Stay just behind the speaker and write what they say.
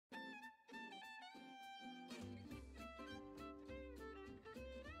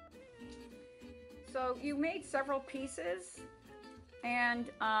So you made several pieces, and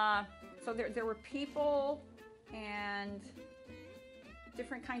so there were people and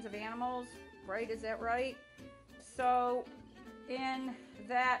different kinds of animals, right? Is that right? So in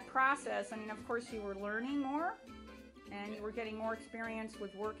that process, I mean, of course you were learning more and you were getting more experience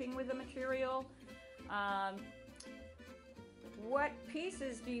with working with the material. What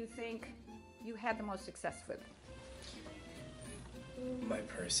pieces do you think you had the most success with? My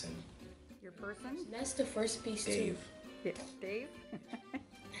person. Your person? That's the first piece Dave. too. Dave?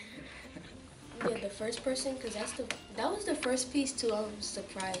 Yeah, the first person, because that was the first piece too. I was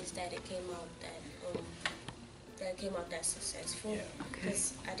surprised that it came out that successful. Yeah.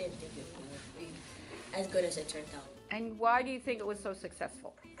 Because I didn't think it would be as good as it turned out. And why do you think it was so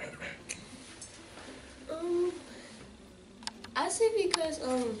successful? I say because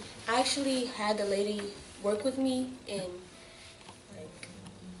I actually had the lady work with me, and like,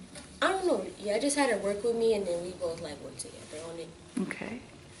 I don't know. Yeah, I just had her work with me, and then we both like worked together on it. Okay.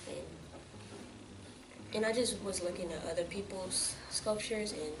 And I just was looking at other people's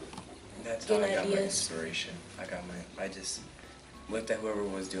sculptures and That's how getting I got my ideas. inspiration. I just looked at whoever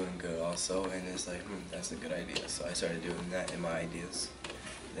was doing good also, and it's like, that's a good idea. So I started doing that in my ideas.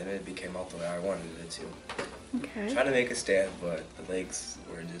 Then it became out the way I wanted it to. Okay. Trying to make a stand, but the legs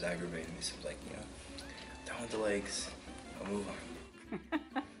were just aggravating me. So I was like, down with the legs. I'll move on. Okay.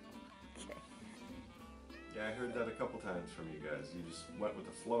 Yeah, I heard that a couple times from you guys. You just went with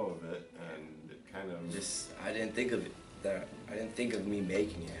the flow of it, and it kind of I didn't think of it I didn't think of me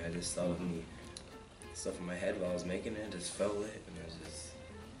making it. I just thought of me stuff in my head while I was making it. Just felt it, and it was just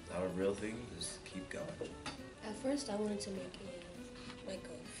not a real thing. Just keep going. At first, I wanted to make like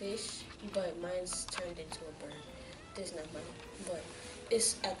a fish, but mine's turned into a bird. This is not mine, but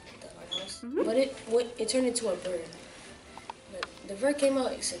it's at the art house. Mm-hmm. But it turned into a bird. But the bird came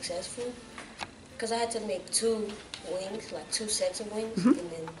out successful because I had to make two wings, like two sets of wings, Mm-hmm. and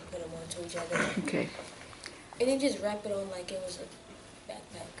then put them onto each other. Okay. And then just wrap it on like it was a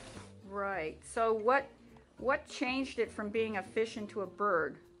backpack. Right. So what changed it from being a fish into a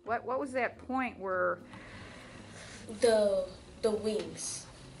bird? What was that point where? The wings.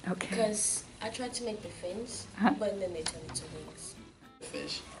 Okay. Because I tried to make the fins, Huh? but then they turned into wings.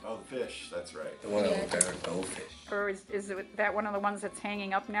 Fish. oh, the fish. That's right. The one Yeah. over there, goldfish. Or is that one of the ones that's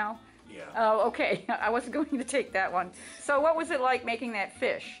hanging up now? Yeah. Oh, okay. I wasn't going to take that one. So what was it like making that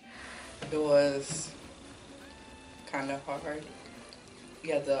fish? It was kind of hard.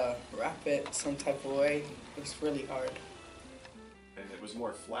 You had to wrap it some type of way. It was really hard. And it was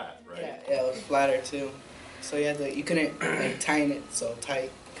more flat, right? Yeah, it was flatter too. So you couldn't like tighten it so tight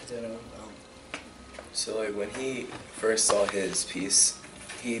because then it would, So like when he first saw his piece,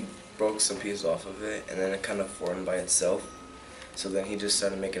 he broke some pieces off of it, and then it kind of formed by itself. So then he just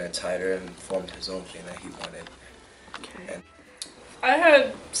started making it tighter and formed his own thing that he wanted. Okay. And I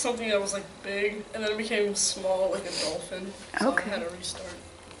had something that was like big, and then it became small, like a dolphin. So Okay. I had to restart.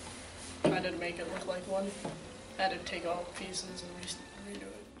 I didn't make it look like one. I had to take all pieces and redo it.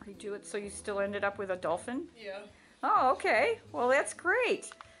 Redo it so you still ended up with a dolphin? Yeah. Oh, okay. Well, that's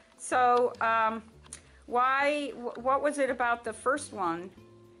great. So, what was it about the first one?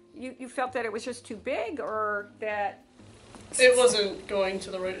 You felt that it was just too big, or that? It wasn't going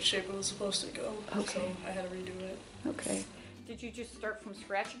to the right shape it was supposed to go, Okay. so I had to redo it. Okay. Did you just start from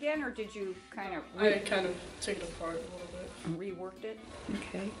scratch again, or did you kind of I kind of took it apart a little bit. reworked it?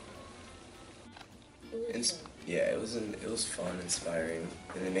 Okay. It was yeah, it was fun, inspiring,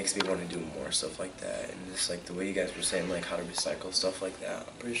 and it makes me want to do more stuff like that. And just like the way you guys were saying, like how to recycle stuff like that.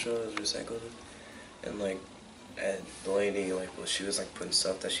 I'm pretty sure it was recycled. And like, the lady, like, well, she was like putting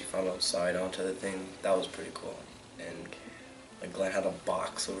stuff that she found outside onto the thing. That was pretty cool. And like Glenn had a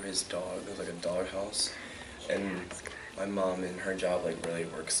box over his dog. It was like a dog house. And my mom in her job like really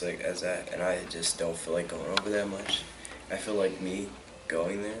works like as that, and I just don't feel like going over there much. I feel like me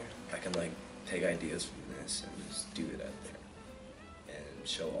going there, I can like take ideas from this and just do it out there and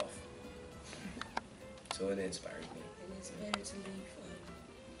show off. So it inspired me. And it's better to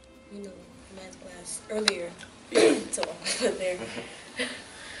leave, math class earlier to walk over there.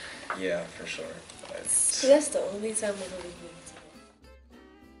 Yeah, for sure. So that's the only time I'm gonna leave